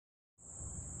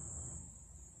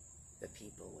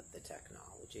people with the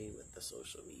technology, with the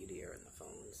social media and the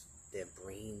phones, their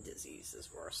brain disease is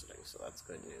worsening, so that's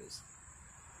good news.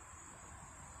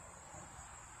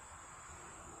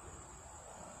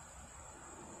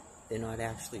 They're not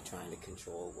actually trying to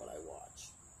control what I watch.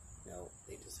 No,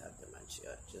 they just have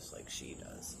dementia, just like she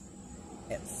does.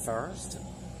 At first,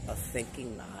 a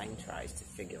thinking mind tries to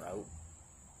figure out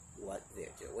what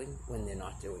they're doing when they're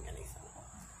not doing anything.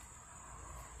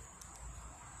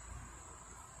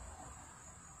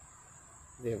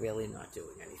 They're really not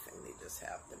doing anything, they just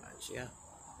have dementia.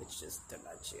 It's just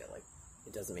dementia, like,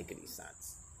 it doesn't make any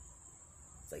sense.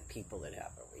 It's like people that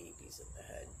have rabies in the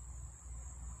head.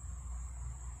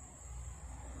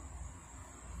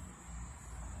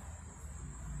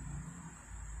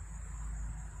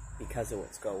 Because of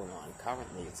what's going on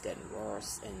currently, it's getting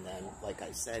worse, and then, like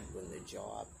I said, when the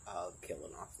job of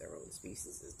killing off their own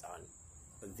species is done,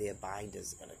 their mind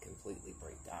is going to completely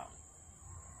break down.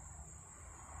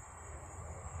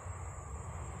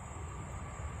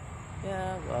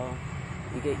 Yeah, well,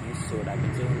 you get used to it. I've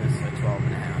been doing this for 12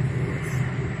 and a half years.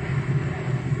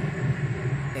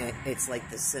 And it's like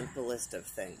the simplest of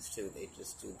things, too. They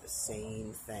just do the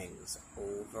same things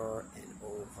over and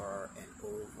over and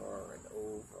over and over and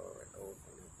over and over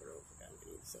again.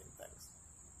 They do the same things.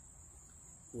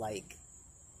 Like,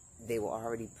 they were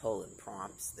already pulling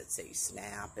prompts that say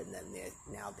snap, and then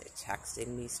now they're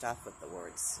texting me stuff with the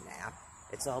word snap.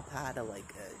 It's all part of,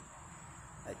 like,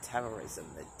 a terrorism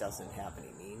that doesn't have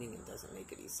any meaning and doesn't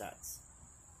make any sense.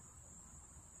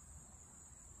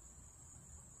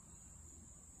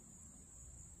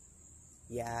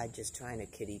 Yeah, just trying to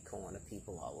kitty corner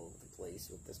people all over the place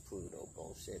with this Pluto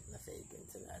bullshit and the fake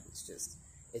internet.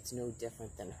 It's no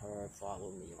different than her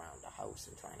following me around the house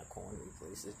and trying to corner me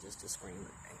places just to scream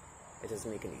at me. It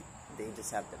doesn't make any, they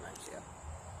just have dementia.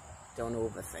 Don't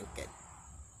overthink it.